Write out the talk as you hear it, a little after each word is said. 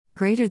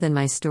Greater than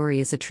my story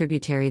is a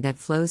tributary that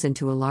flows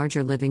into a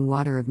larger living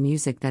water of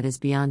music that is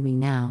beyond me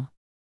now.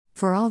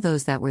 For all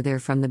those that were there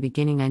from the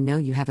beginning, I know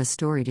you have a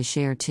story to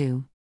share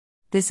too.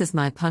 This is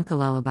my punk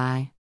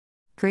lullaby.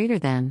 Greater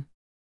than.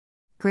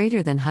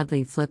 Greater than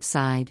Hudley flip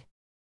side.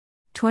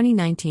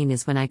 2019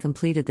 is when I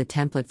completed the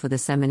template for the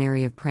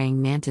Seminary of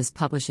Praying Mantis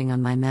publishing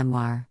on my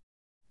memoir.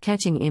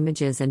 Catching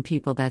images and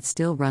people that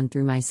still run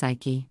through my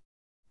psyche.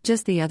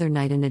 Just the other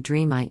night in a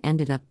dream I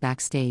ended up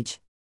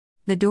backstage.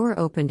 The door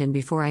opened and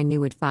before I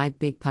knew it 5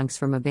 big punks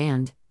from a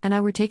band, and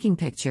I were taking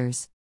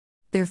pictures.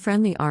 Their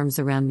friendly arms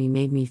around me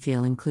made me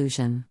feel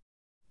inclusion.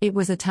 It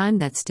was a time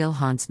that still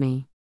haunts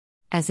me.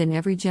 As in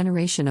every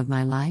generation of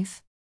my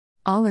life.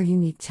 All are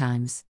unique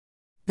times.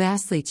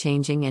 Vastly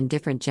changing and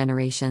different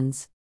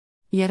generations.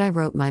 Yet I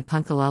wrote my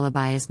punk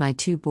lullaby as my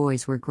 2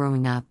 boys were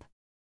growing up.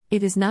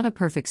 It is not a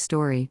perfect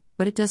story,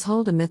 but it does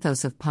hold a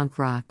mythos of punk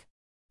rock.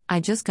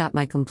 I just got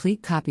my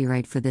complete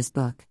copyright for this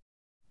book.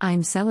 I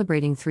am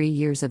celebrating 3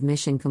 years of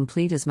mission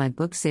complete as my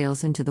book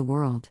sails into the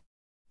world.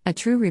 A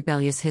true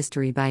rebellious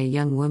history by a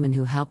young woman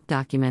who helped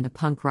document a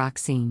punk rock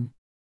scene.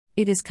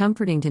 It is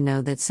comforting to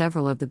know that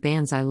several of the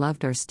bands I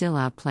loved are still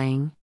out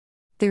playing.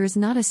 There is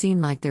not a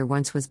scene like there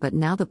once was, but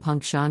now the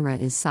punk genre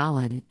is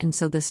solid, and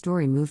so the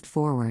story moved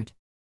forward.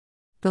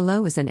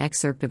 Below is an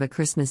excerpt of A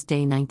Christmas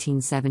Day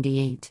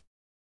 1978.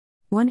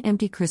 One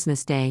empty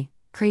Christmas day,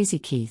 Crazy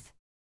Keith.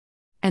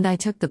 And I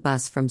took the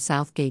bus from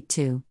Southgate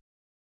to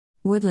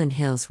Woodland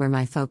Hills where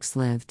my folks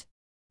lived.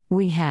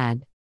 We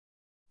had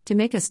to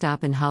make a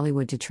stop in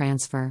Hollywood to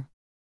transfer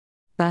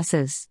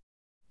buses.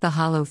 The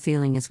hollow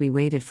feeling as we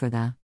waited for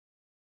the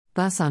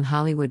bus on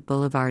Hollywood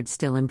Boulevard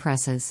still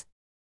impresses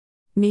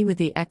me with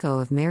the echo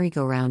of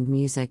merry-go-round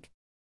music.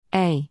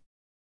 A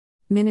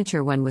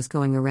miniature one was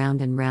going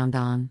around and round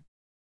on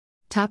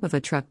top of a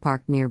truck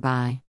parked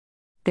nearby.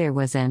 There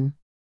was an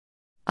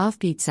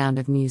offbeat sound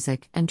of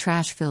music and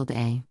trash filled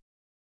a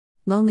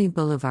lonely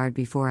boulevard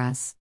before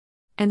us.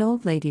 An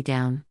old lady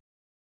down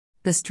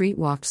the street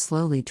walked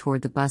slowly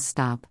toward the bus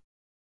stop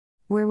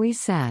where we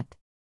sat.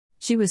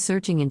 She was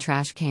searching in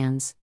trash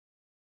cans.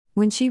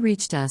 When she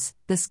reached us,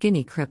 the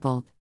skinny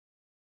crippled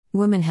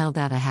woman held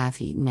out a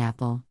half-eaten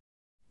apple.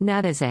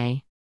 Not as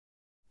a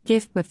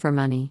gift but for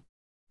money.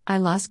 I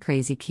lost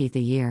Crazy Keith a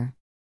year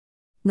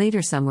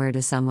later somewhere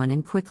to someone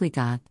and quickly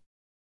got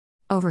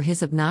over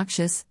his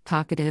obnoxious,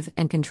 talkative,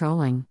 and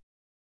controlling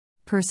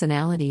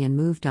personality and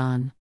moved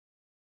on.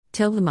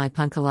 Tilde my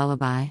punk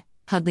lullaby,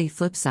 Hudley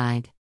flip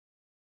side.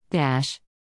 Dash.